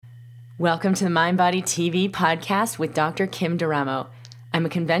Welcome to the Mind Body TV podcast with Dr. Kim D'Eramo. I'm a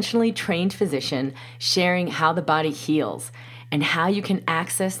conventionally trained physician sharing how the body heals and how you can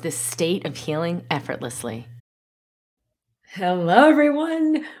access this state of healing effortlessly. Hello,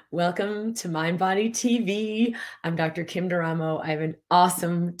 everyone. Welcome to Mind Body TV. I'm Dr. Kim D'Eramo. I have an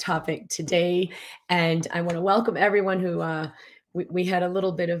awesome topic today, and I want to welcome everyone who we had a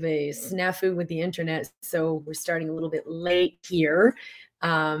little bit of a snafu with the internet, so we're starting a little bit late here.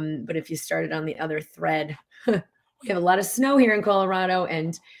 But if you started on the other thread, we have a lot of snow here in Colorado,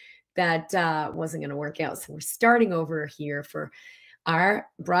 and that wasn't going to work out. So we're starting over here for our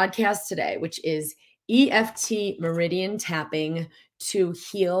broadcast today, which is EFT meridian tapping to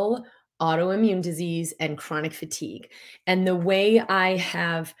heal autoimmune disease and chronic fatigue. And the way I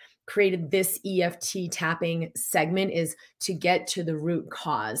have created this EFT tapping segment is to get to the root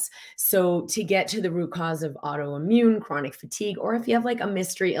cause. So to get to the root cause of autoimmune, chronic fatigue, or if you have like a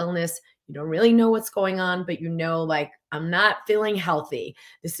mystery illness, you don't really know what's going on, but you know, like, I'm not feeling healthy.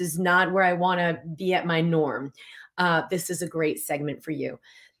 This is not where I want to be at my norm. This is a great segment for you.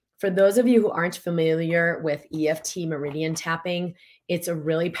 For those of you who aren't familiar with EFT meridian tapping, it's a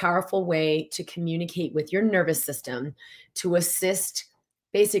really powerful way to communicate with your nervous system to assist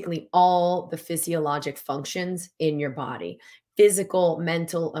basically all the physiologic functions in your body, physical,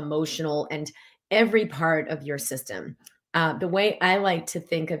 mental, emotional, and every part of your system. The way I like to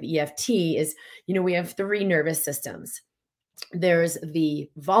think of EFT is, we have three nervous systems. There's the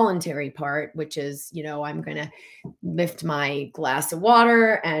voluntary part, which is, I'm going to lift my glass of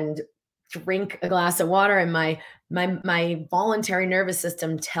water and drink a glass of water, and my voluntary nervous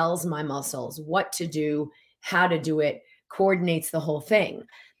system tells my muscles what to do, how to do it, coordinates the whole thing.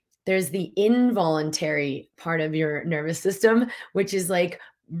 There's the involuntary part of your nervous system, which is like,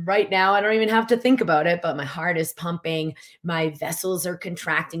 right now, I don't even have to think about it, but my heart is pumping. My vessels are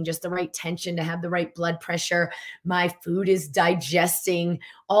contracting just the right tension to have the right blood pressure. My food is digesting.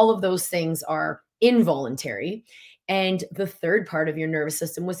 All of those things are involuntary. And the third part of your nervous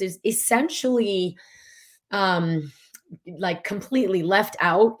system is essentially like completely left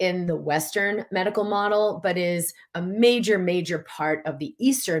out in the Western medical model, but is a major, major part of the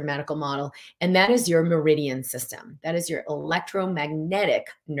Eastern medical model. And that is your meridian system. That is your electromagnetic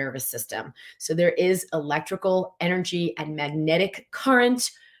nervous system. So there is electrical energy and magnetic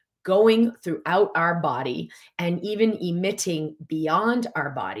current going throughout our body and even emitting beyond our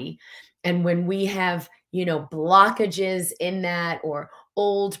body. And when we have, blockages in that, or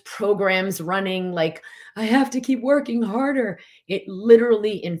old programs running, like, I have to keep working harder, it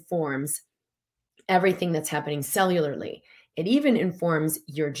literally informs everything that's happening cellularly. It even informs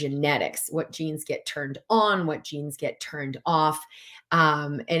your genetics, what genes get turned on, what genes get turned off.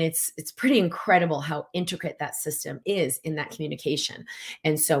 And it's pretty incredible how intricate that system is in that communication.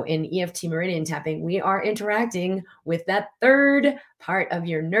 And so in EFT meridian tapping, we are interacting with that third part of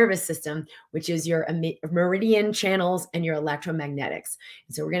your nervous system, which is your meridian channels and your electromagnetics.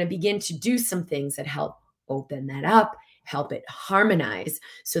 And so we're going to begin to do some things that help open that up, help it harmonize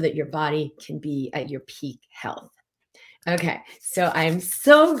so that your body can be at your peak health. Okay, so I'm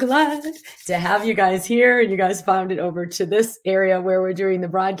so glad to have you guys here, and you guys found it over to this area where we're doing the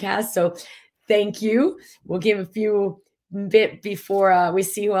broadcast. So thank you. We'll give a few bit before we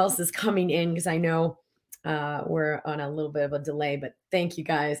see who else is coming in, because I know we're on a little bit of a delay, but thank you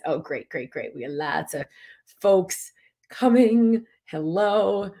guys. Oh, great. We have lots of folks coming.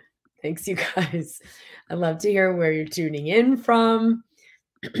 Hello. Thanks, you guys. I love to hear where you're tuning in from.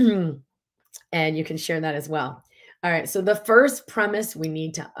 And you can share that as well. All right. So the first premise we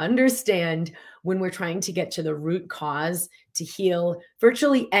need to understand when we're trying to get to the root cause to heal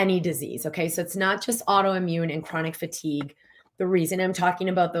virtually any disease. Okay. So it's not just autoimmune and chronic fatigue. The reason I'm talking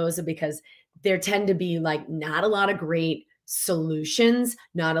about those is because there tend to be like not a lot of great solutions,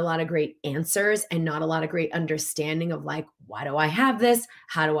 not a lot of great answers, and not a lot of great understanding of like, why do I have this?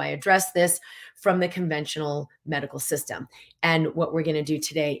 How do I address this from the conventional medical system? And what we're going to do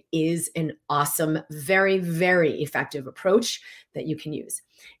today is an awesome, very, very effective approach that you can use.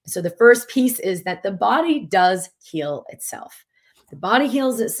 So the first piece is that the body does heal itself. The body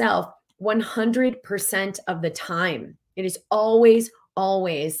heals itself 100% of the time. It is always,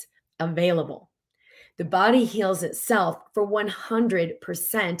 always available. The body heals itself for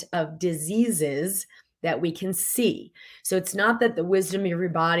 100% of diseases that we can see. So it's not that the wisdom of your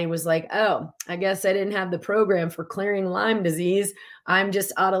body was like, oh, I guess I didn't have the program for clearing Lyme disease. I'm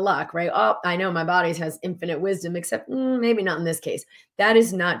just out of luck, right? Oh, I know my body has infinite wisdom, except maybe not in this case. That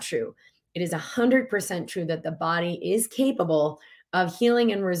is not true. It is 100% true that the body is capable of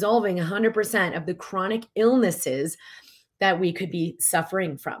healing and resolving 100% of the chronic illnesses that we could be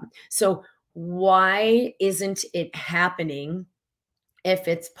suffering from. So why isn't it happening if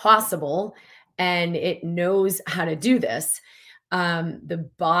it's possible and it knows how to do this? The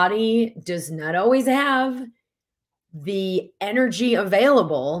body does not always have the energy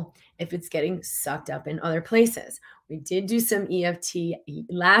available if it's getting sucked up in other places. We did do some EFT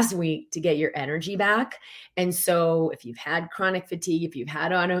last week to get your energy back. And so if you've had chronic fatigue, if you've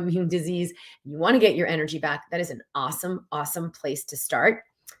had autoimmune disease, you want to get your energy back, that is an awesome, awesome place to start.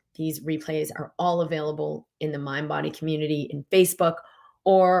 These replays are all available in the Mind Body community in Facebook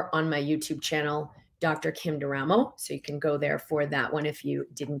or on my YouTube channel, Dr. Kim D'Eramo. So you can go there for that one if you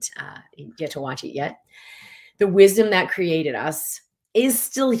didn't get to watch it yet. The wisdom that created us is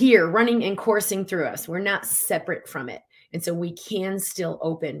still here, running and coursing through us. We're not separate from it. And so we can still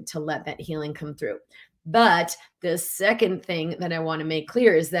open to let that healing come through. But the second thing that I want to make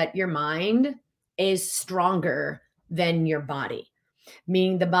clear is that your mind is stronger than your body,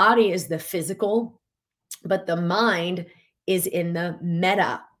 meaning the body is the physical, but the mind is in the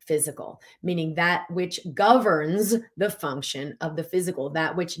metaphysical, meaning that which governs the function of the physical,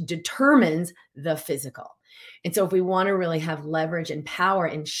 that which determines the physical. And so if we want to really have leverage and power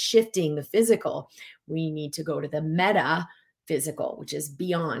in shifting the physical, we need to go to the metaphysical, which is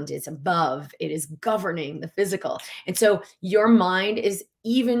beyond, it's above, it is governing the physical. And so your mind is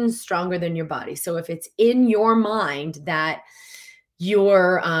even stronger than your body. So if it's in your mind that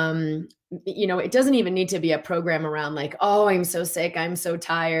you're, it doesn't even need to be a program around like, oh, I'm so sick, I'm so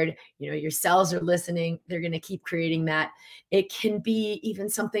tired. Your cells are listening. They're going to keep creating that. It can be even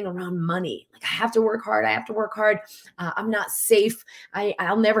something around money. Like I have to work hard. I'm not safe.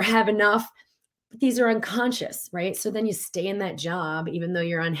 I'll never have enough. But these are unconscious, right? So then you stay in that job, even though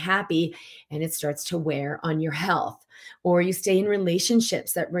you're unhappy, and it starts to wear on your health. Or you stay in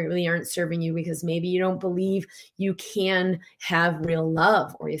relationships that really aren't serving you because maybe you don't believe you can have real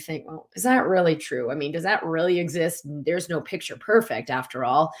love, or you think, well, is that really true? I mean, does that really exist? There's no picture perfect after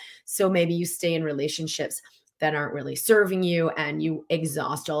all. So maybe you stay in relationships that aren't really serving you and you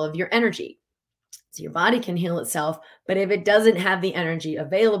exhaust all of your energy. So your body can heal itself, but if it doesn't have the energy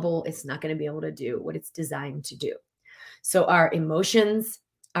available, it's not going to be able to do what it's designed to do. So our emotions,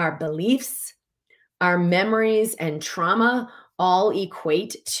 our beliefs, our memories and trauma all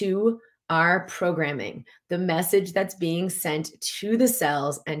equate to our programming, the message that's being sent to the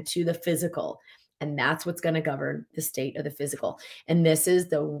cells and to the physical. And that's what's going to govern the state of the physical. And this is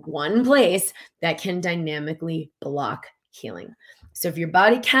the one place that can dynamically block healing. So if your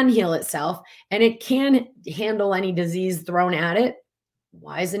body can heal itself and it can handle any disease thrown at it,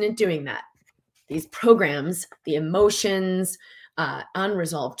 why isn't it doing that? These programs, the emotions,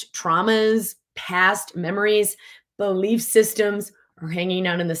 unresolved traumas, past memories, belief systems are hanging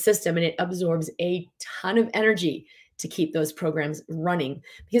out in the system, and it absorbs a ton of energy to keep those programs running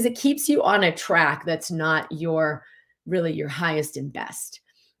because it keeps you on a track that's not your highest and best.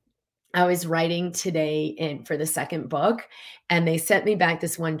 I was writing today for the second book, and they sent me back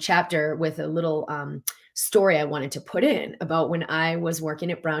this one chapter with a little story I wanted to put in about when I was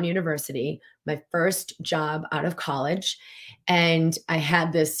working at Brown University, my first job out of college. And I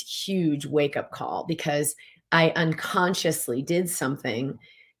had this huge wake-up call because I unconsciously did something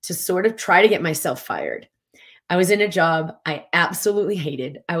to sort of try to get myself fired. I was in a job I absolutely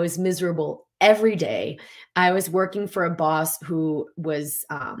hated. I was miserable every day. I was working for a boss who was,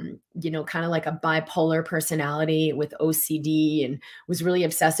 kind of like a bipolar personality with OCD and was really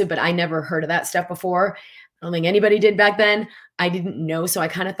obsessive, but I never heard of that stuff before. I don't think anybody did back then. I didn't know. So I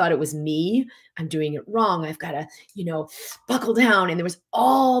kind of thought it was me. I'm doing it wrong. I've got to, buckle down. And there was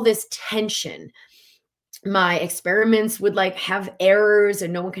all this tension. My experiments would have errors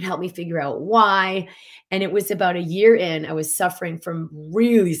and no one could help me figure out why. And it was about a year in, I was suffering from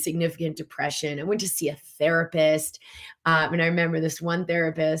really significant depression. I went to see a therapist. And I remember this one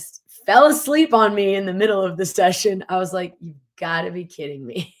therapist fell asleep on me in the middle of the session. I was like, you've got to be kidding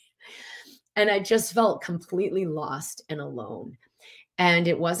me. And I just felt completely lost and alone. And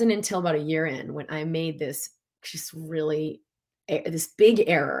it wasn't until about a year in when I made this big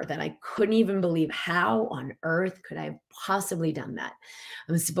error that I couldn't even believe. How on earth could I have possibly done that?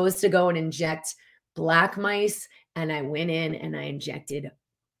 I was supposed to go and inject black mice, and I went in and I injected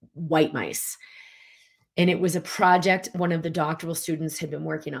white mice. And it was a project one of the doctoral students had been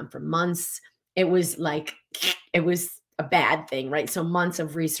working on for months. It was a bad thing, right? So months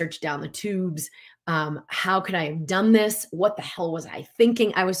of research down the tubes. How could I have done this? What the hell was I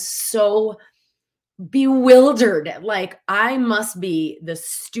thinking? I was so bewildered. Like, I must be the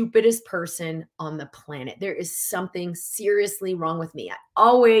stupidest person on the planet. There is something seriously wrong with me. I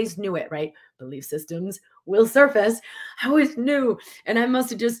always knew it, right? Belief systems will surface. I always knew. And I must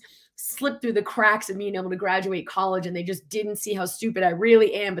have just slipped through the cracks of being able to graduate college, and they just didn't see how stupid I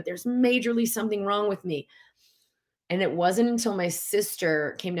really am. But there's majorly something wrong with me. And it wasn't until my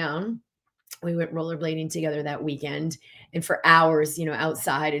sister came down. We went rollerblading together that weekend, and for hours,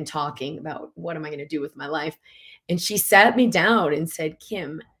 outside and talking about what am I going to do with my life. And she sat me down and said,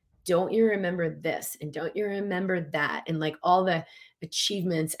 Kim, don't you remember this? And don't you remember that? And like all the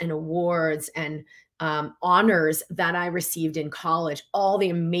achievements and awards and honors that I received in college, all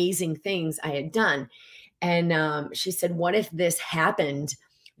the amazing things I had done. And she said, what if this happened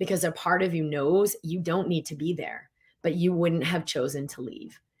because a part of you knows you don't need to be there, but you wouldn't have chosen to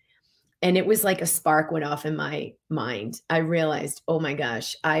leave? And it was like a spark went off in my mind. I realized, oh my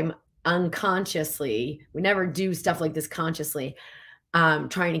gosh, I'm unconsciously, we never do stuff like this consciously,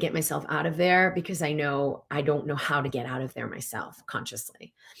 trying to get myself out of there because I don't know how to get out of there myself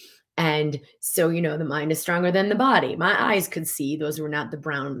consciously. And so, the mind is stronger than the body. My eyes could see those were not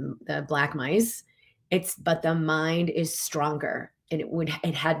the black mice. But the mind is stronger. And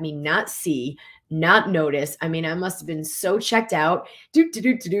it had me not see, not notice. I mean, I must have been so checked out, tuned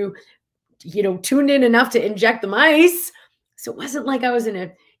in enough to inject the mice. So it wasn't like I was in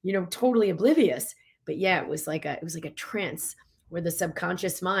a, totally oblivious, but yeah, it was like a trance where the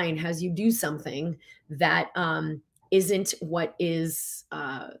subconscious mind has you do something that isn't what is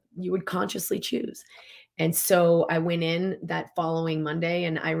you would consciously choose. And so I went in that following Monday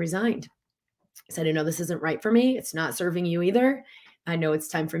and I resigned. I said, I know this isn't right for me. It's not serving you either. I know it's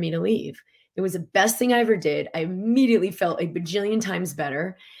time for me to leave. It was the best thing I ever did. I immediately felt a bajillion times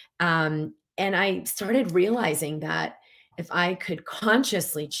better. And I started realizing that if I could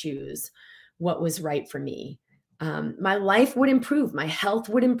consciously choose what was right for me, my life would improve. My health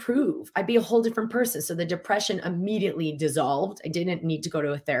would improve. I'd be a whole different person. So the depression immediately dissolved. I didn't need to go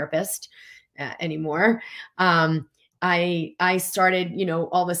to a therapist anymore. I started,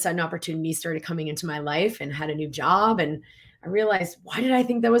 all of a sudden opportunities started coming into my life and had a new job. And I realized, why did I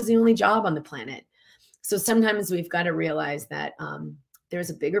think that was the only job on the planet? So sometimes we've got to realize that there's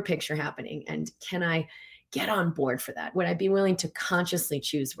a bigger picture happening. And can I get on board for that? Would I be willing to consciously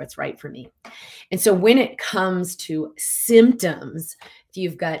choose what's right for me? And so when it comes to symptoms, if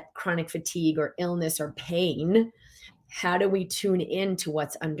you've got chronic fatigue or illness or pain, how do we tune into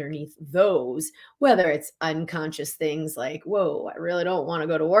what's underneath those, whether it's unconscious things like, whoa, I really don't want to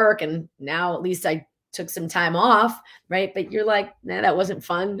go to work. And now at least I took some time off, right? But you're like, nah, that wasn't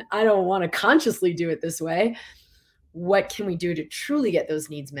fun. I don't want to consciously do it this way. What can we do to truly get those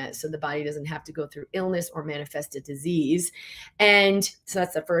needs met so the body doesn't have to go through illness or manifested disease? And so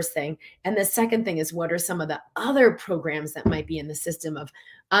that's the first thing. And the second thing is, what are some of the other programs that might be in the system of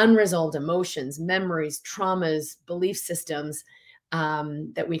unresolved emotions, memories, traumas, belief systems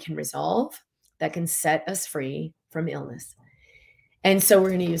that we can resolve that can set us free from illness? And so we're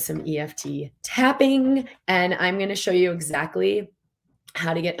going to use some EFT tapping, and I'm going to show you exactly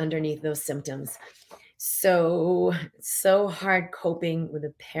how to get underneath those symptoms. So hard coping with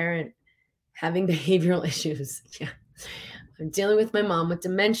a parent having behavioral issues. Yeah. I'm dealing with my mom with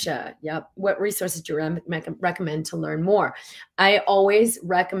dementia. Yep. What resources do you recommend to learn more? I always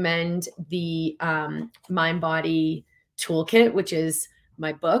recommend the Mind Body Toolkit, which is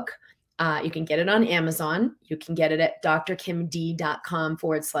my book. You can get it on Amazon. You can get it at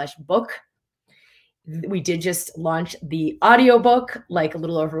drkimd.com/book. We did just launch the audiobook like a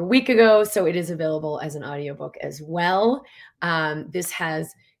little over a week ago, so it is available as an audiobook as well. This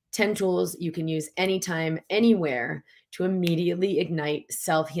has 10 tools you can use anytime, anywhere to immediately ignite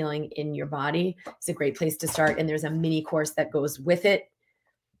self-healing in your body. It's a great place to start, and there's a mini course that goes with it.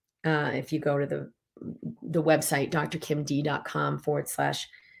 If you go to the website,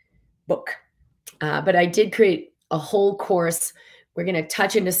 drkimd.com/book. But I did create a whole course. We're going to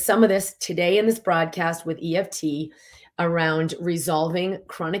touch into some of this today in this broadcast with EFT around resolving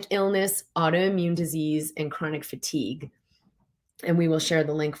chronic illness, autoimmune disease, and chronic fatigue. And we will share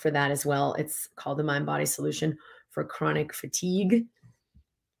the link for that as well. It's called the Mind Body Solution for Chronic Fatigue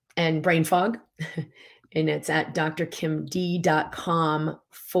and Brain Fog. And it's at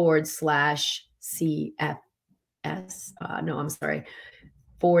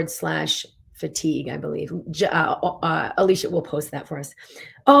drkimd.com/CFS. /fatigue, I believe. Alicia will post that for us.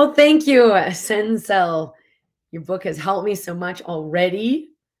 Oh, thank you, Sencel. Your book has helped me so much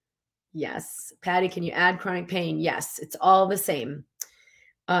already. Yes. Patty, can you add chronic pain? Yes, it's all the same.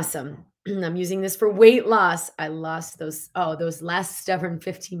 Awesome. I'm using this for weight loss. I lost those last stubborn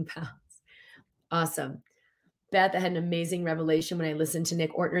 15 pounds. Awesome. Beth, I had an amazing revelation when I listened to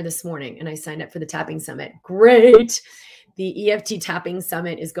Nick Ortner this morning and I signed up for the Tapping Summit. Great. The EFT Tapping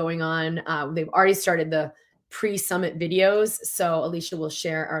Summit is going on. They've already started the pre-summit videos. So Alicia will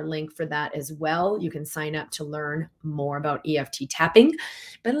share our link for that as well. You can sign up to learn more about EFT tapping.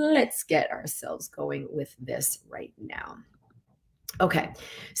 But let's get ourselves going with this right now. Okay.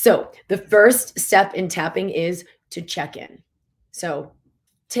 So the first step in tapping is to check in. So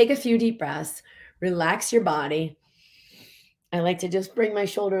take a few deep breaths. Relax your body. I like to just bring my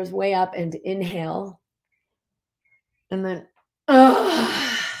shoulders way up and inhale. And then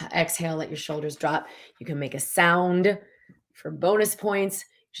exhale, let your shoulders drop. You can make a sound for bonus points,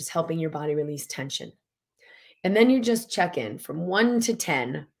 just helping your body release tension. And then you just check in from 1 to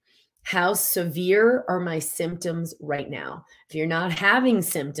 10. How severe are my symptoms right now? If you're not having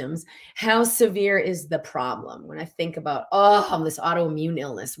symptoms, how severe is the problem? When I think about, this autoimmune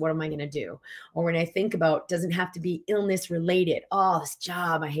illness, what am I going to do? Or when I think about, doesn't have to be illness related. This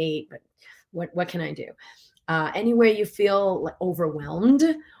job I hate, but what can I do? Anywhere you feel overwhelmed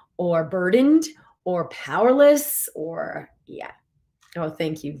or burdened or powerless or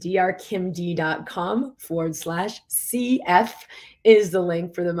thank you. drkimd.com/CF is the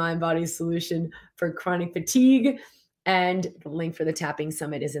link for the Mind Body Solution for chronic fatigue. And the link for the Tapping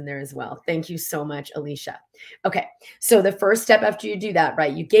Summit is in there as well. Thank you so much, Alicia. Okay. So the first step after you do that,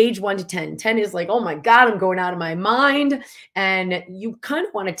 right? You gauge 1 to 10. 10 is like, oh my God, I'm going out of my mind. And you kind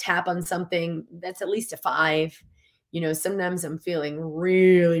of want to tap on something that's at least a 5. Sometimes I'm feeling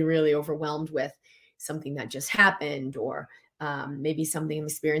really, really overwhelmed with something that just happened or maybe something I'm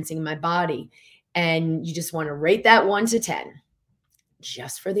experiencing in my body. And you just want to rate that 1 to 10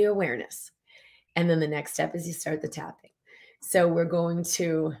 just for the awareness. And then the next step is you start the tapping. So we're going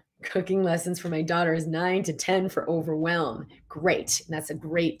to cooking lessons for my daughter is 9 to 10 for overwhelm. Great. And that's a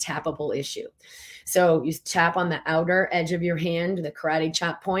great tappable issue. So you tap on the outer edge of your hand, the karate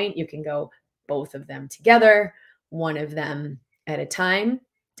chop point. You can go both of them together, one of them at a time.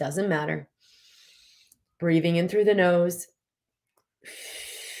 Doesn't matter. Breathing in through the nose,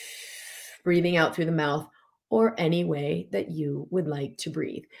 breathing out through the mouth, or any way that you would like to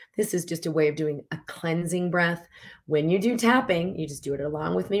breathe. This is just a way of doing a cleansing breath. When you do tapping, you just do it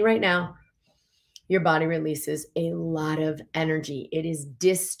along with me right now. Your body releases a lot of energy. It is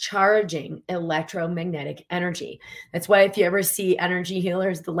discharging electromagnetic energy. That's why if you ever see energy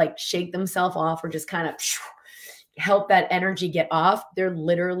healers, they'll shake themselves off or just kind of help that energy get off. They're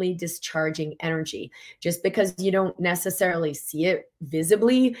literally discharging energy. Just because you don't necessarily see it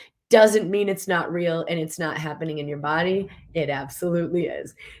visibly doesn't mean it's not real and it's not happening in your body. It absolutely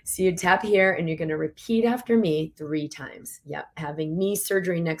is. So you tap here and you're going to repeat after me 3 times. Yep. Having knee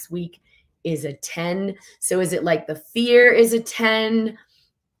surgery next week is a 10. So is it like the fear is a 10?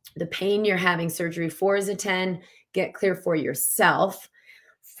 The pain you're having surgery for is a 10. Get clear for yourself.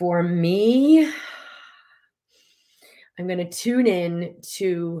 For me, I'm going to tune in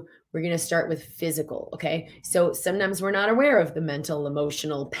to, we're going to start with physical. Okay. So sometimes we're not aware of the mental,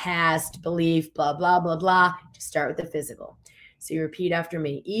 emotional, past belief, blah, blah, blah, blah. Just start with the physical. So you repeat after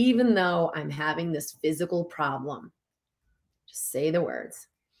me, even though I'm having this physical problem, just say the words.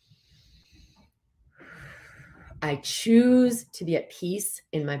 I choose to be at peace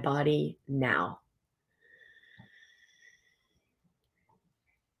in my body now.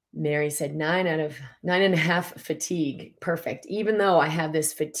 Mary said 9 out of 9.5 fatigue. Perfect. Even though I have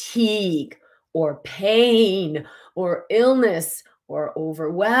this fatigue or pain or illness or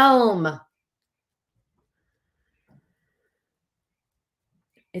overwhelm,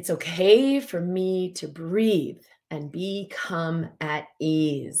 it's okay for me to breathe and become at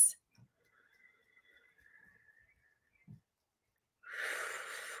ease.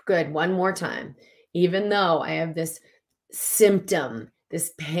 Good. One more time. Even though I have this symptom,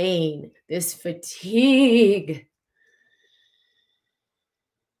 this pain, this fatigue,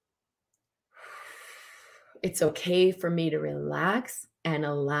 it's okay for me to relax and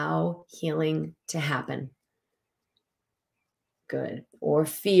allow healing to happen. Good. Or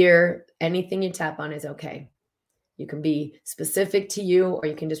fear, anything you tap on is okay. You can be specific to you, or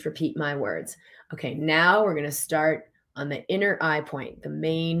you can just repeat my words. Okay, now we're going to start on the inner eye point, the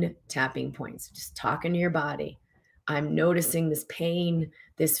main tapping points. Just talking to your body. I'm noticing this pain,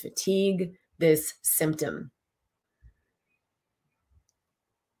 this fatigue, this symptom.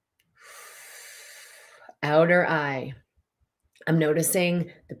 Outer eye. I'm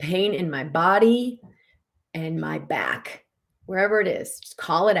noticing the pain in my body and my back. Wherever it is, just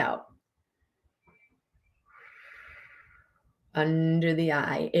call it out. Under the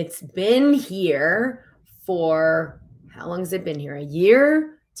eye. It's been here for, how long has it been here? A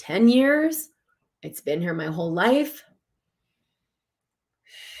year? 10 years? It's been here my whole life.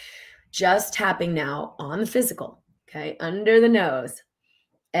 Just tapping now on the physical, okay, under the nose.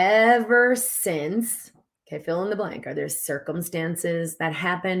 Ever since, okay, fill in the blank. Are there circumstances that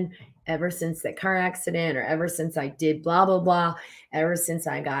happen ever since that car accident, or ever since I did blah, blah, blah, ever since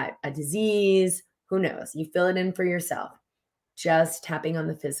I got a disease? Who knows? You fill it in for yourself. Just tapping on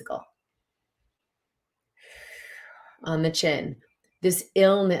the physical. On the chin, this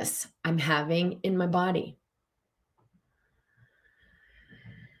illness I'm having in my body.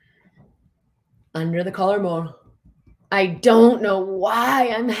 Under the collarbone, I don't know why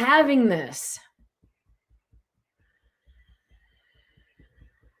I'm having this.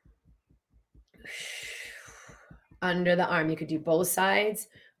 Under the arm, you could do both sides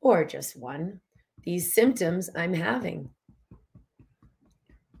or just one. These symptoms I'm having.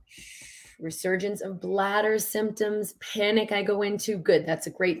 Resurgence of bladder symptoms, panic I go into. Good, that's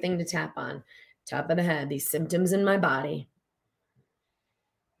a great thing to tap on. Top of the head, these symptoms in my body.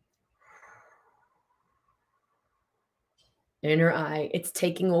 Inner eye, it's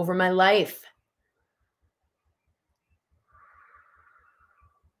taking over my life.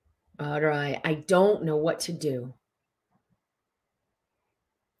 Outer eye, I don't know what to do.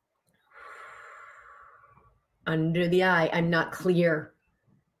 Under the eye, I'm not clear.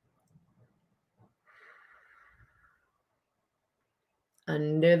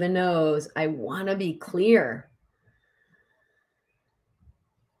 Under the nose, I want to be clear.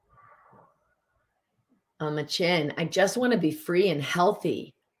 On the chin, I just want to be free and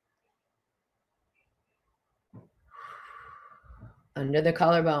healthy. Under the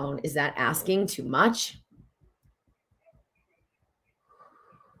collarbone, is that asking too much?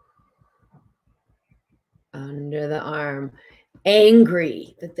 Under the arm,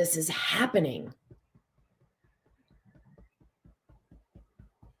 angry that this is happening.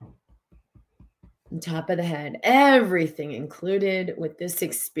 On top of the head, everything included with this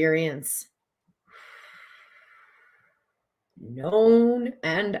experience. Known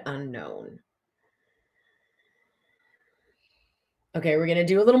and unknown. Okay, we're going to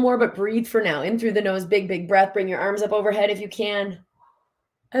do a little more, but breathe for now. In through the nose, big, big breath. Bring your arms up overhead if you can.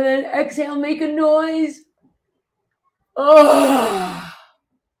 And then exhale, make a noise. Oh.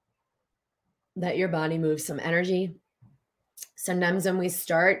 Let your body move some energy. Sometimes when we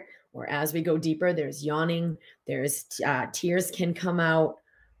start or as we go deeper, there's yawning, there's tears can come out.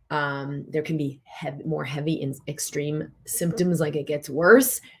 There can be more heavy and extreme symptoms, like it gets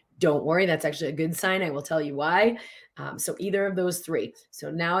worse. Don't worry, that's actually a good sign. I will tell you why. So either of those three.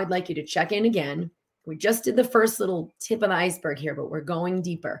 So now I'd like you to check in again. We just did the first little tip of the iceberg here, but we're going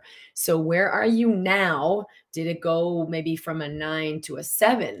deeper. So where are you now? Did it go maybe from a 9 to a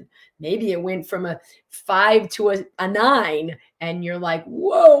 7? Maybe it went from a 5 to a 9, and you're like,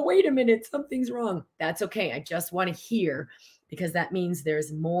 whoa, wait a minute, something's wrong. That's okay. I just want to hear, because that means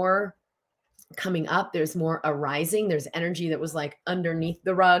there's more coming up. There's more arising. There's energy that was like underneath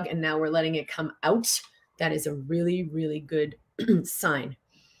the rug, and now we're letting it come out. That is a really, really good sign.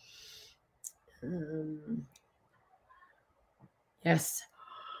 Yes.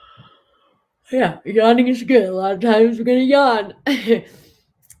 Yeah, yawning is good. A lot of times we're going to yawn.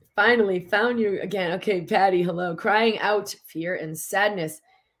 Finally found you again. Okay, Patty, hello. Crying out, fear and sadness.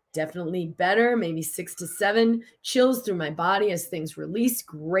 Definitely better, maybe 6 to 7. Chills through my body as things release.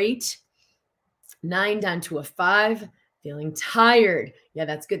 Great. 9 down to a 5. Feeling tired. Yeah,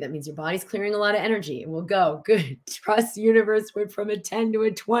 that's good. That means your body's clearing a lot of energy. It will go. Good. Trust the universe went from a 10 to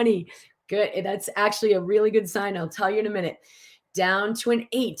a 20. Good. That's actually a really good sign. I'll tell you in a minute. Down to an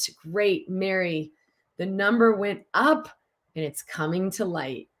 8. Great, Mary. The number went up and it's coming to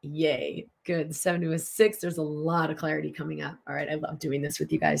light. Yay. Good. 7 to a 6. There's a lot of clarity coming up. All right. I love doing this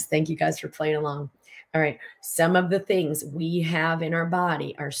with you guys. Thank you guys for playing along. All right. Some of the things we have in our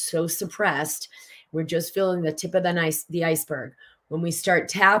body are so suppressed. We're just feeling the tip of the iceberg. When we start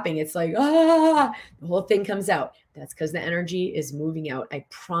tapping, it's like, the whole thing comes out. That's because the energy is moving out. I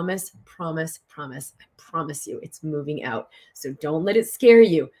promise you it's moving out. So don't let it scare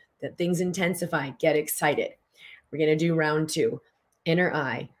you that things intensify. Get excited. We're going to do round 2. Inner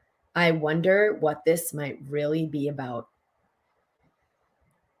eye. I wonder what this might really be about.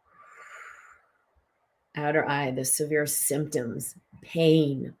 Outer eye, the severe symptoms,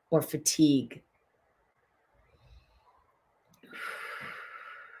 pain or fatigue.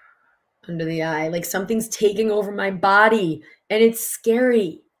 Under the eye, like something's taking over my body and it's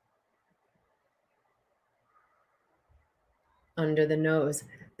scary. Under the nose,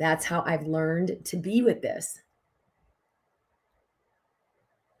 that's how I've learned to be with this.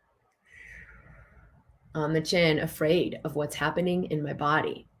 On the chin, afraid of what's happening in my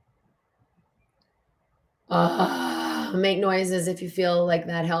body. Make noises if you feel like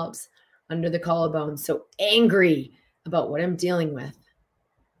that helps under the collarbone. So angry about what I'm dealing with.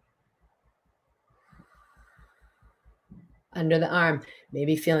 Under the arm,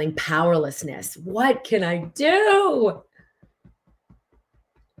 maybe feeling powerlessness. What can I do?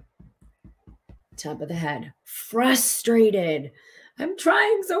 Top of the head, frustrated. I'm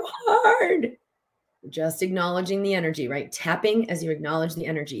trying so hard. Just acknowledging the energy, right? Tapping as you acknowledge the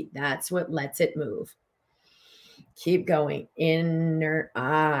energy. That's what lets it move. Keep going. Inner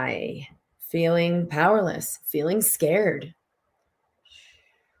eye, feeling powerless, feeling scared.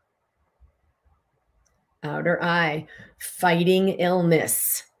 Outer eye, fighting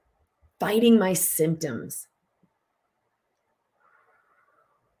illness, fighting my symptoms.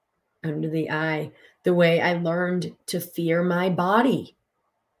 Under the eye, the way I learned to fear my body.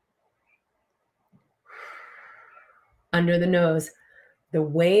 Under the nose, the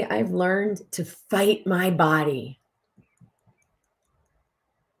way I've learned to fight my body.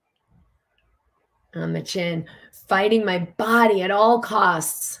 On the chin, fighting my body at all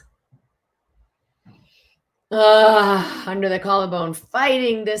costs. Under the collarbone,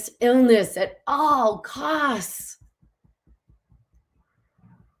 fighting this illness at all costs.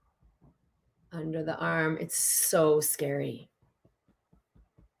 Under the arm, it's so scary.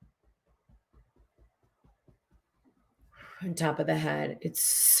 On top of the head, it's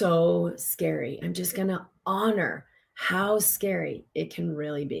so scary. I'm just going to honor how scary it can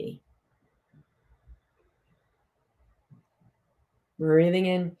really be. Breathing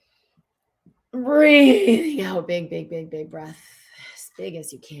in, breathing out. Big, big, big, big breath. As big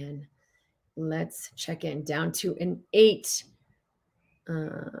as you can. Let's check in. Down to an 8.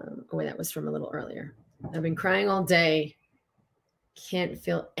 That was from a little earlier. I've been crying all day. Can't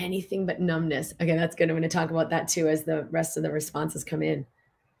feel anything but numbness. Okay, that's good. I'm going to talk about that too as the rest of the responses come in.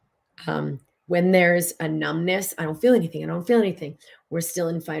 When there's a numbness, I don't feel anything. We're still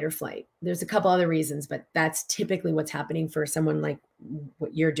in fight or flight. There's a couple other reasons, but that's typically what's happening for someone like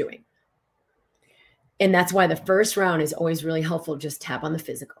what you're doing. And that's why the first round is always really helpful. Just tap on the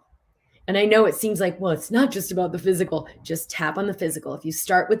physical. And I know it seems like, well, it's not just about the physical. Just tap on the physical. If you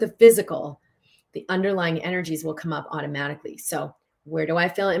start with the physical, the underlying energies will come up automatically. So where do I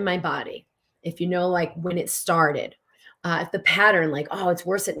feel it in my body? If you know, like when it started, if the pattern, like, oh, it's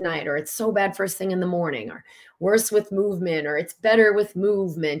worse at night, or it's so bad first thing in the morning, or worse with movement, or it's better with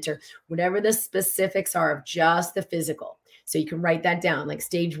movement, or whatever the specifics are of just the physical. So you can write that down. Like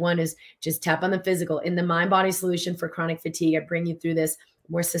stage 1 is just tap on the physical. In the Mind Body Solution for Chronic Fatigue, I bring you through this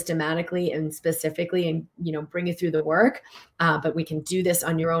more systematically and specifically, and bring you through the work. But we can do this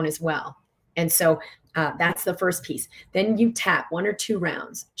on your own as well. And so that's the first piece. Then you tap 1 or 2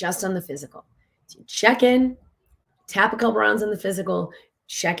 rounds just on the physical. So you check in, tap a couple rounds on the physical,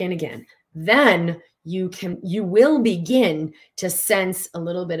 check in again. Then you will begin to sense a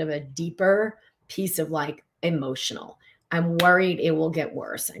little bit of a deeper piece of like emotional. I'm worried it will get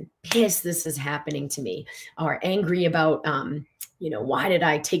worse. I'm pissed this is happening to me, or angry about, why did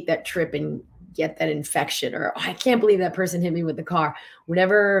I take that trip and get that infection, or I can't believe that person hit me with the car,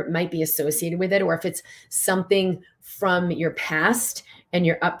 whatever might be associated with it. Or if it's something from your past and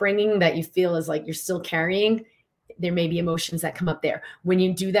your upbringing that you feel is like you're still carrying, there may be emotions that come up there. When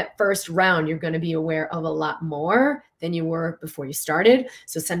you do that first round, you're going to be aware of a lot more than you were before you started.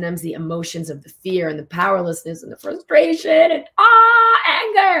 So sometimes the emotions of the fear and the powerlessness and the frustration and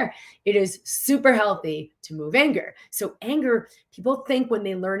anger, it is super healthy to move anger. So anger, people think when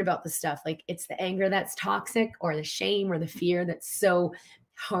they learn about the stuff, like it's the anger that's toxic, or the shame or the fear that's so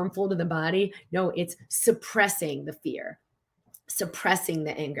harmful to the body. No, it's suppressing the fear, suppressing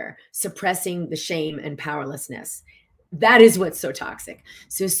the anger, suppressing the shame and powerlessness. That is what's so toxic.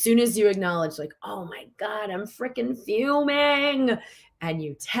 So as soon as you acknowledge, like, oh my God, I'm freaking fuming, and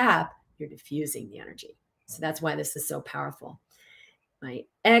you tap, you're diffusing the energy. So that's why this is so powerful. My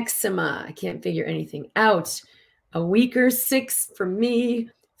eczema, I can't figure anything out. A week or 6 for me,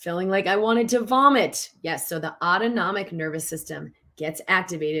 feeling like I wanted to vomit. Yes, so the autonomic nervous system gets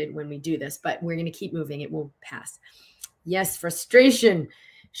activated when we do this, but we're going to keep moving. It will pass. Yes, frustration.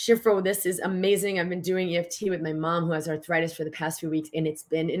 Shifro, this is amazing. I've been doing EFT with my mom who has arthritis for the past few weeks, and it's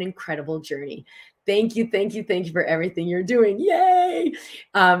been an incredible journey. Thank you for everything you're doing. Yay!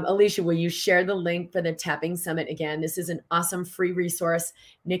 Alicia, will you share the link for the Tapping Summit again? This is an awesome free resource.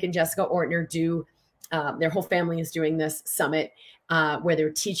 Nick and Jessica Ortner do, their whole family is doing this summit where they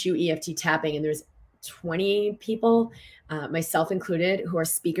teach you EFT tapping, and there's 20 people, myself included, who are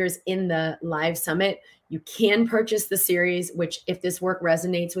speakers in the live summit. You can purchase the series, which if this work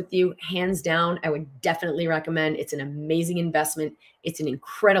resonates with you, hands down, I would definitely recommend. It's an amazing investment. It's an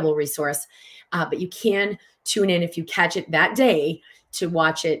incredible resource. But you can tune in if you catch it that day to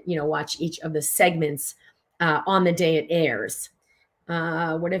watch it, watch each of the segments on the day it airs.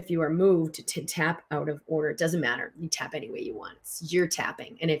 What if you are moved to tap out of order? It doesn't matter. You tap any way you want. You're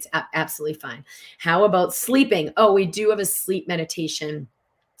tapping and it's absolutely fine. How about sleeping? Oh, we do have a sleep meditation.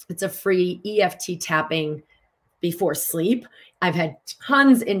 It's a free EFT tapping before sleep. I've had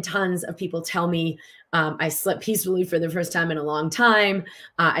tons and tons of people tell me I slept peacefully for the first time in a long time.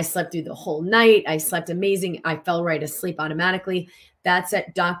 I slept through the whole night. I slept amazing. I fell right asleep automatically. That's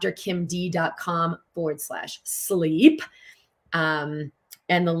at drkimd.com/sleep. And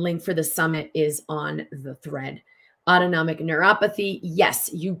the link for the summit is on the thread. Autonomic neuropathy. Yes,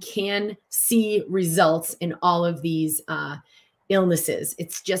 you can see results in all of these illnesses.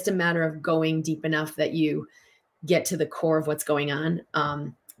 It's just a matter of going deep enough that you get to the core of what's going on.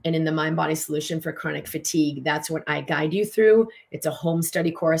 And in the Mind Body Solution for Chronic Fatigue, that's what I guide you through. It's a home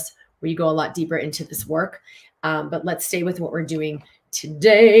study course where you go a lot deeper into this work. But let's stay with what we're doing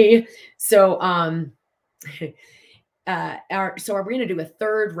today. So, we're going to do a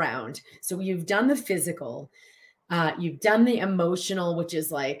third round. So you've done the physical, you've done the emotional, which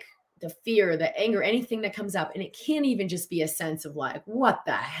is like the fear, the anger, anything that comes up. And it can't even just be a sense of like, what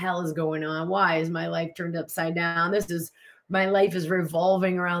the hell is going on? Why is my life turned upside down? My life is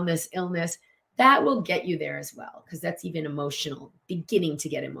revolving around this illness. That will get you there as well, because that's even emotional, beginning to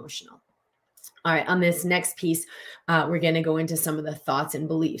get emotional. All right, on this next piece, we're going to go into some of the thoughts and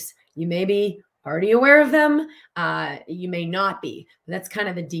beliefs. You may be already aware of them. You may not be. That's kind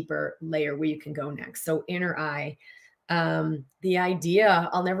of the deeper layer where you can go next. So inner eye, the idea,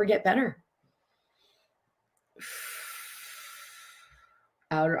 I'll never get better.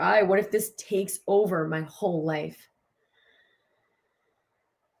 Outer eye, what if this takes over my whole life?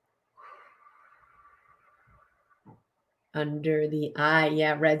 Under the eye,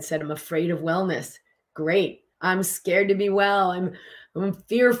 yeah, Red said, I'm afraid of wellness. Great. I'm scared to be well. I'm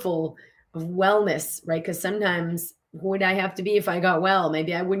fearful of wellness, right? Because sometimes who would I have to be if I got well?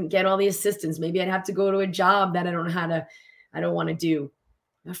 Maybe I wouldn't get all the assistance. Maybe I'd have to go to a job that I don't want to do.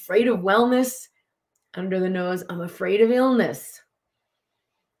 I'm afraid of wellness. Under the nose, I'm afraid of illness.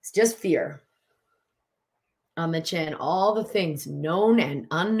 It's just fear. On the chin, all the things known and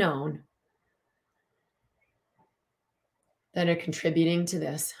unknown that are contributing to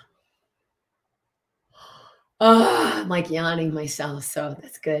this. Oh, I'm like yawning myself, so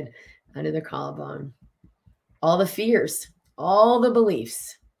that's good. Under the collarbone. All the fears, all the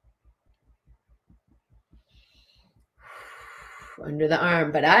beliefs. Under the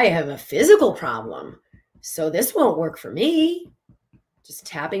arm, but I have a physical problem, so this won't work for me. Just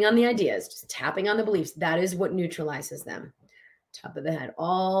tapping on the ideas, just tapping on the beliefs. That is what neutralizes them. Top of the head,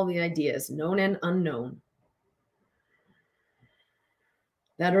 all the ideas, known and unknown,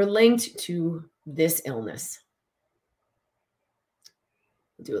 that are linked to this illness.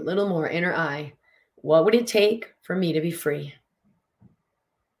 We'll do a little more. Inner eye. What would it take for me to be free?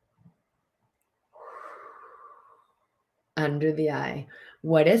 Under the eye.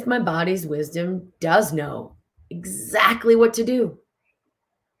 What if my body's wisdom does know exactly what to do?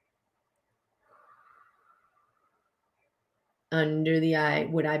 Under the eye.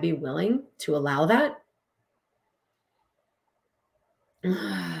 Would I be willing to allow that?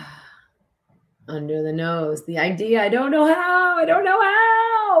 Under the nose. The idea, I don't know how.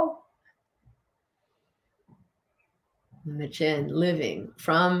 And the chin, living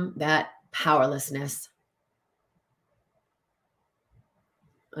from that powerlessness.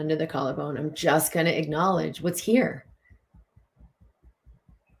 Under the collarbone, I'm just going to acknowledge what's here.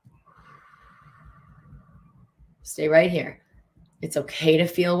 Stay right here. It's okay to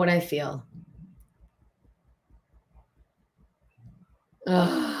feel what I feel.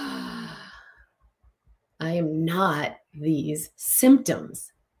 I am not these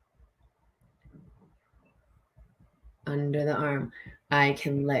symptoms. Under the arm, I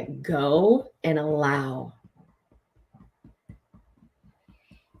can let go and allow.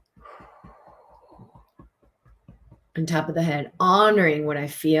 On top of the head, honoring what I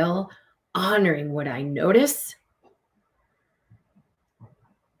feel, honoring what I notice,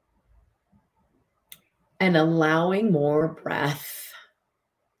 and allowing more breath.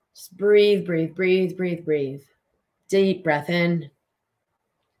 Just breathe, breathe, breathe, breathe, breathe. Deep breath in.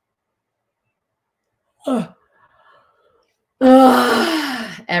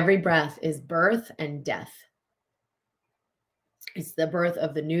 Every breath is birth and death. It's the birth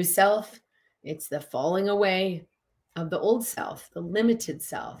of the new self, It's the falling away of the old self, the limited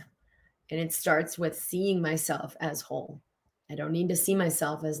self. And it starts with seeing myself as whole. I don't need to see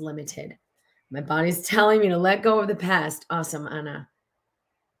myself as limited. My body's telling me to let go of the past. Awesome, Anna.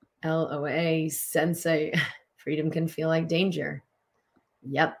 LOA, sensei. Freedom can feel like danger.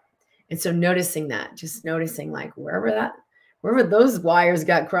 Yep. And so noticing that, just noticing like wherever those wires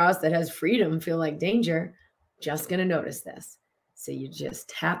got crossed that has freedom feel like danger, just going to notice this. So you're just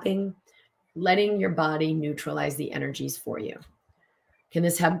tapping, letting your body neutralize the energies for you. Can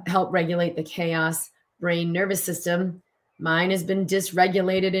this help regulate the chaos brain nervous system? Mine has been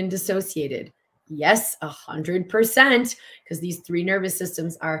dysregulated and dissociated. Yes, 100%, because these three nervous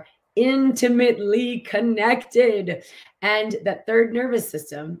systems are intimately connected. And that third nervous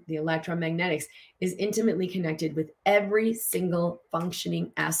system, the electromagnetics, is intimately connected with every single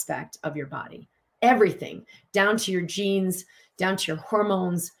functioning aspect of your body. Everything, down to your genes, down to your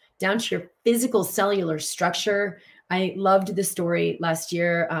hormones, down to your physical cellular structure. I loved the story last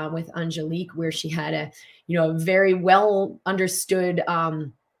year with Angelique, where she had a very well understood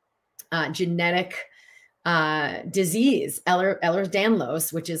genetic disease,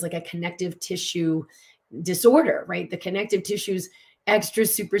 Ehlers-Danlos, which is like a connective tissue disorder, right? The connective tissue's extra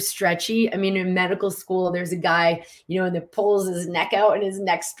super stretchy. I mean, in medical school, there's a guy, that pulls his neck out and his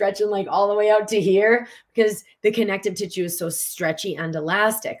neck stretching like all the way out to here because the connective tissue is so stretchy and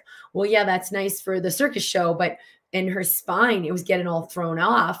elastic. Well, yeah, that's nice for the circus show, but in her spine, it was getting all thrown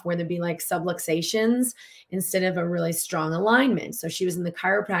off where there'd be like subluxations instead of a really strong alignment. So she was in the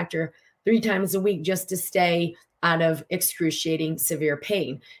chiropractor 3 times a week just to stay out of excruciating severe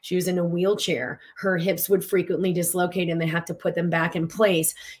pain. She was in a wheelchair. Her hips would frequently dislocate and they have to put them back in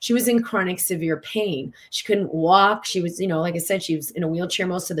place. She was in chronic severe pain. She couldn't walk. She was, like I said, she was in a wheelchair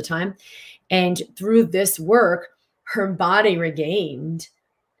most of the time. And through this work, her body regained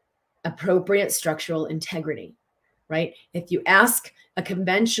appropriate structural integrity, right? If you ask a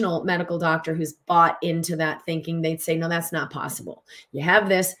conventional medical doctor who's bought into that thinking, they'd say, no, that's not possible. You have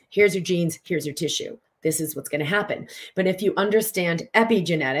this, here's your genes, here's your tissue. This is what's going to happen. But if you understand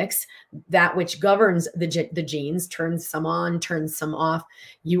epigenetics, that which governs the genes, turns some on, turns some off,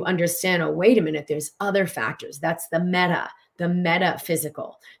 you understand, oh, wait a minute, there's other factors. That's the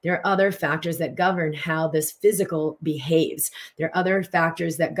metaphysical. There are other factors that govern how this physical behaves. There are other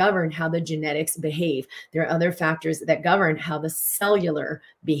factors that govern how the genetics behave. There are other factors that govern how the cellular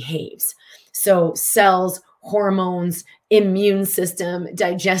behaves. So cells, hormones, immune system,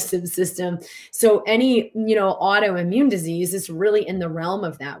 digestive system. So any, autoimmune disease is really in the realm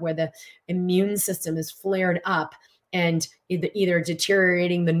of that, where the immune system is flared up and either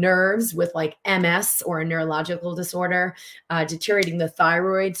deteriorating the nerves with like MS or a neurological disorder, deteriorating the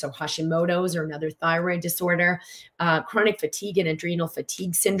thyroid, so Hashimoto's or another thyroid disorder, chronic fatigue and adrenal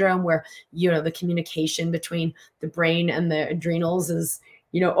fatigue syndrome, where, the communication between the brain and the adrenals is,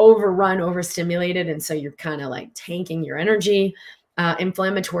 overrun, overstimulated. And so you're kind of like tanking your energy,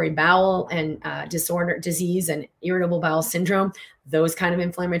 inflammatory bowel and disease and irritable bowel syndrome, those kind of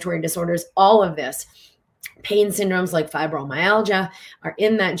inflammatory disorders, all of this. Pain syndromes like fibromyalgia are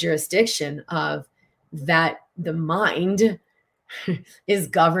in that jurisdiction of that the mind is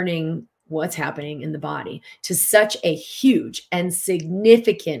governing what's happening in the body to such a huge and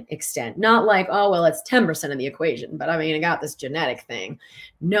significant extent. Not like, oh, well, it's 10% of the equation, but I got this genetic thing.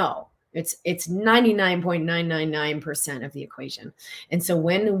 No, it's 99.999% of the equation. And so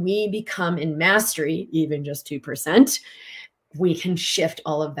when we become in mastery, even just 2%, we can shift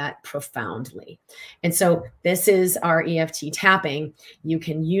all of that profoundly. And so this is our EFT tapping. You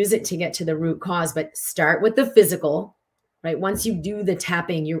can use it to get to the root cause, but start with the physical, right? Once you do the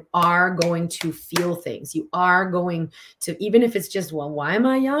tapping, you are going to feel things. You are going to, even if it's just, well, why am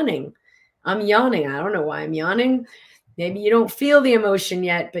I yawning? I'm yawning. I don't know why I'm yawning. Maybe you don't feel the emotion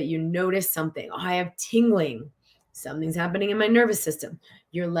yet, but you notice something. Oh, I have tingling. Something's happening in my nervous system.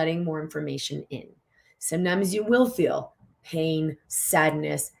 You're letting more information in. Sometimes you will feel pain,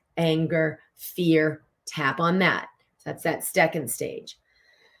 sadness, anger, fear. Tap on that. That's that second stage.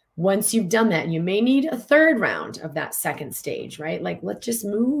 Once you've done that, you may need a third round of that second stage, right? Like, let's just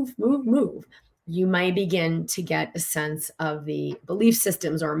move. You might begin to get a sense of the belief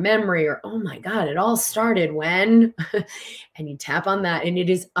systems or memory or, oh my God, it all started when, and you tap on that. And it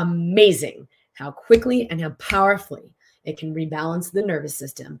is amazing how quickly and how powerfully it can rebalance the nervous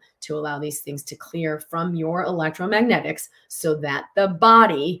system to allow these things to clear from your electromagnetics so that the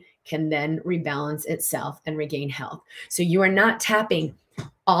body can then rebalance itself and regain health. So you are not tapping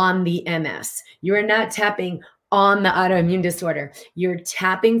on the MS. You are not tapping on the autoimmune disorder. You're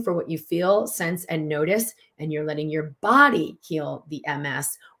tapping for what you feel, sense, and notice, and you're letting your body heal the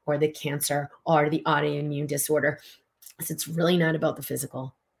MS or the cancer or the autoimmune disorder. So it's really not about the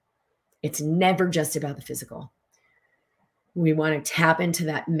physical. It's never just about the physical. We want to tap into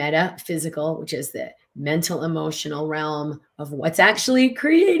that metaphysical, which is the mental, emotional realm of what's actually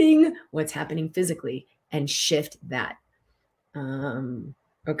creating what's happening physically, and shift that.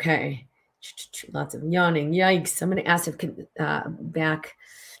 Okay. Lots of yawning. Yikes. Somebody asked if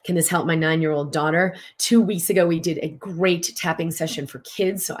can this help my 9-year-old daughter? 2 weeks ago, we did a great tapping session for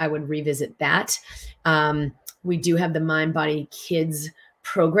kids, so I would revisit that. We do have the Mind Body Kids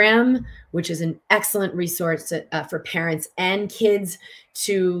program, which is an excellent resource for parents and kids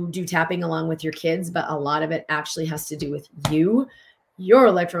to do tapping along with your kids, but a lot of it actually has to do with you. Your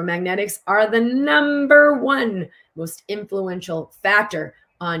electromagnetics are the number one most influential factor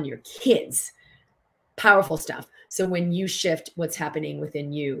on your kids. Powerful stuff. So when you shift what's happening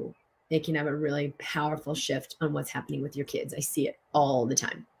within you, it can have a really powerful shift on what's happening with your kids. I see it all the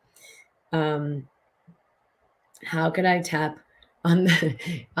time. How could I tap on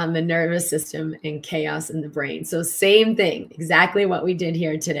the nervous system and chaos in the brain? So same thing, exactly what we did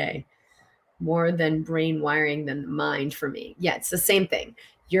here today. More than brain wiring than the mind for me. Yeah, it's the same thing.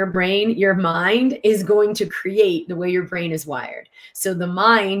 Your brain, your mind is going to create the way your brain is wired. So the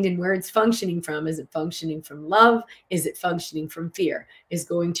mind and where it's functioning from, is it functioning from love? Is it functioning from fear? Is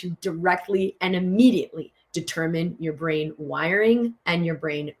going to directly and immediately determine your brain wiring and your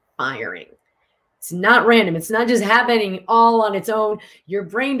brain firing. It's not random. It's not just happening all on its own. Your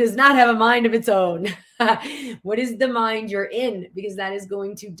brain does not have a mind of its own. What is the mind you're in? Because that is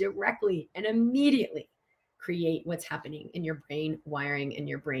going to directly and immediately create what's happening in your brain wiring and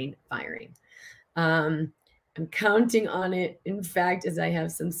your brain firing. I'm counting on it. In fact, as I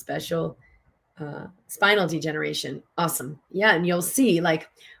have some special spinal degeneration. Awesome. Yeah. And you'll see like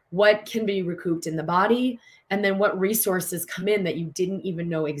what can be recouped in the body, and then what resources come in that you didn't even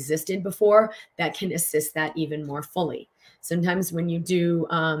know existed before that can assist that even more fully. Sometimes when you do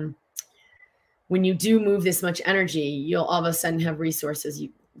move this much energy, you'll all of a sudden have resources.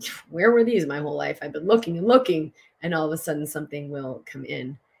 Where were these my whole life? I've been looking and looking, and all of a sudden something will come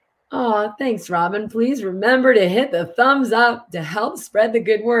in. Oh, thanks, Robin. Please remember to hit the thumbs up to help spread the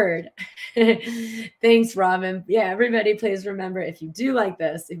good word. Thanks, Robin. Yeah, everybody, please remember, if you do like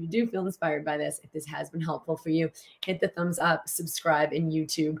this, if you do feel inspired by this, if this has been helpful for you, hit the thumbs up, subscribe in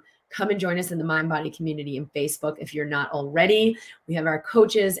YouTube. Come and join us in the Mind Body community in Facebook if you're not already. We have our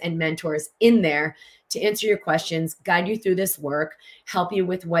coaches and mentors in there to answer your questions, guide you through this work, help you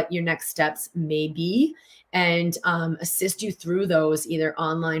with what your next steps may be, and assist you through those either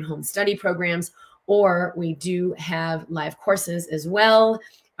online home study programs, or we do have live courses as well.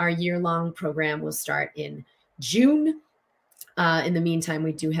 Our year-long program will start in June. In the meantime,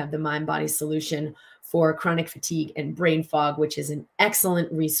 we do have the Mind Body Solution for chronic fatigue and brain fog, which is an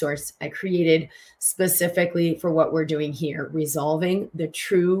excellent resource I created specifically for what we're doing here, resolving the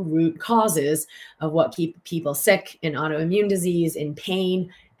true root causes of what keep people sick in autoimmune disease, in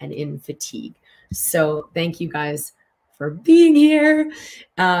pain, and in fatigue. So thank you guys for being here.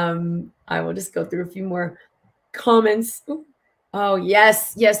 I will just go through a few more comments. Oh,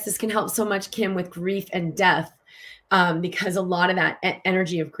 yes. Yes, this can help so much, Kim, with grief and death. Because a lot of that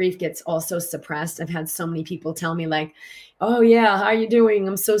energy of grief gets also suppressed. I've had so many people tell me like, oh yeah, how are you doing?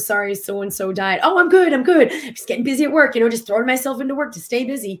 I'm so sorry so-and-so died. Oh, I'm good. I'm just getting busy at work, just throwing myself into work to stay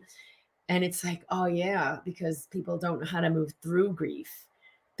busy. And it's like, oh yeah, because people don't know how to move through grief.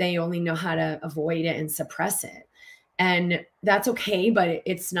 They only know how to avoid it and suppress it. And that's okay, but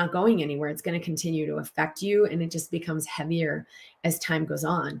it's not going anywhere. It's going to continue to affect you, and it just becomes heavier as time goes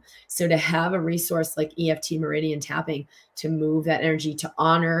on. So to have a resource like EFT Meridian Tapping to move that energy, to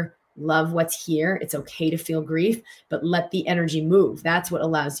honor, love what's here. It's okay to feel grief, but let the energy move. That's what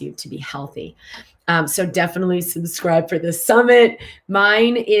allows you to be healthy. So definitely subscribe for the summit.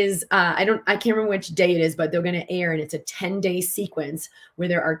 Mine is, I can't remember which day it is, but they're going to air, and it's a 10-day sequence where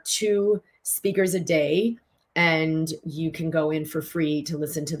there are 2 speakers a day. And you can go in for free to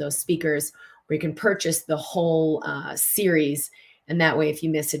listen to those speakers, or you can purchase the whole series. And that way, if you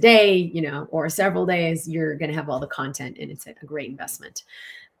miss a day, or several days, you're going to have all the content, and it's a great investment.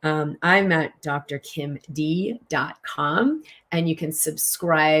 I'm at drkimd.com, and you can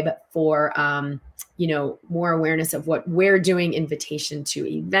subscribe for, more awareness of what we're doing, invitation to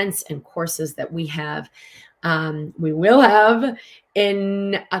events and courses that we have. We will have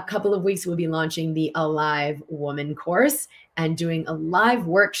in a couple of weeks, we'll be launching the Alive Woman course and doing a live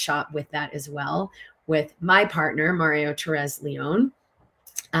workshop with that as well with my partner, Mario Therese Leon.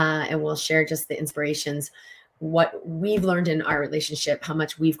 And we'll share just the inspirations, what we've learned in our relationship, how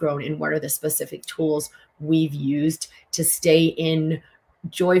much we've grown, and what are the specific tools we've used to stay in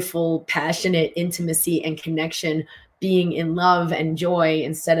joyful, passionate intimacy and connection, being in love and joy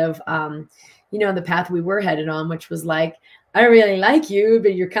instead of, the path we were headed on, which was like, I really like you,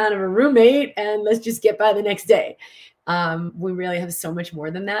 but you're kind of a roommate and let's just get by the next day. We really have so much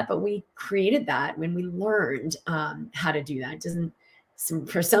more than that, but we created that when we learned how to do that.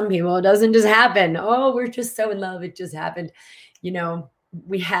 For some people, it doesn't just happen. Oh, we're just so in love. It just happened.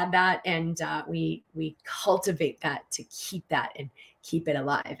 We had that, and we cultivate that to keep that and keep it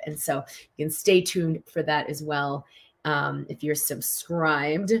alive. And so you can stay tuned for that as well if you're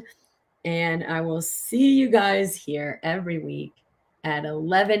subscribed. And I will see you guys here every week at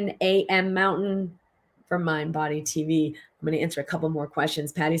 11 a.m. Mountain for Mind Body TV. I'm going to answer a couple more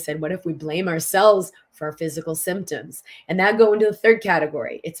questions. Patty said, what if we blame ourselves for our physical symptoms? And that go into the third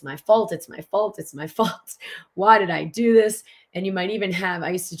category. It's my fault. It's my fault. It's my fault. Why did I do this? And you might even have,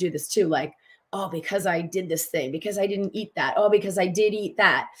 I used to do this too, like, oh, because I did this thing, because I didn't eat that. Oh, because I did eat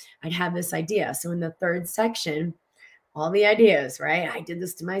that. I'd have this idea. So in the third section, all the ideas, right? I did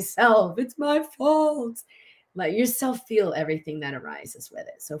this to myself. It's my fault. Let yourself feel everything that arises with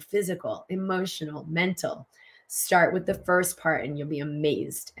it. So physical, emotional, mental. Start with the first part and you'll be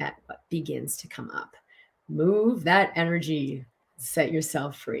amazed at what begins to come up. Move that energy. Set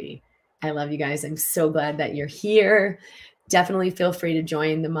yourself free. I love you guys. I'm so glad that you're here. Definitely feel free to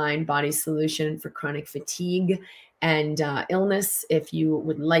join the Mind Body Solution for chronic fatigue and illness if you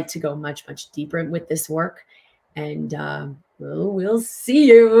would like to go much, much deeper with this work. And we'll see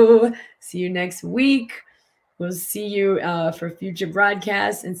you. See you next week. We'll see you for future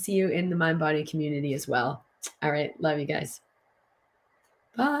broadcasts and see you in the Mind Body community as well. All right. Love you guys.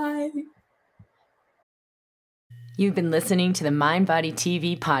 Bye. You've been listening to the Mind Body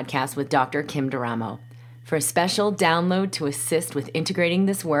TV podcast with Dr. Kim D'Eramo. For a special download to assist with integrating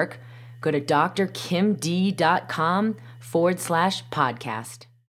this work, go to drkimd.com/podcast.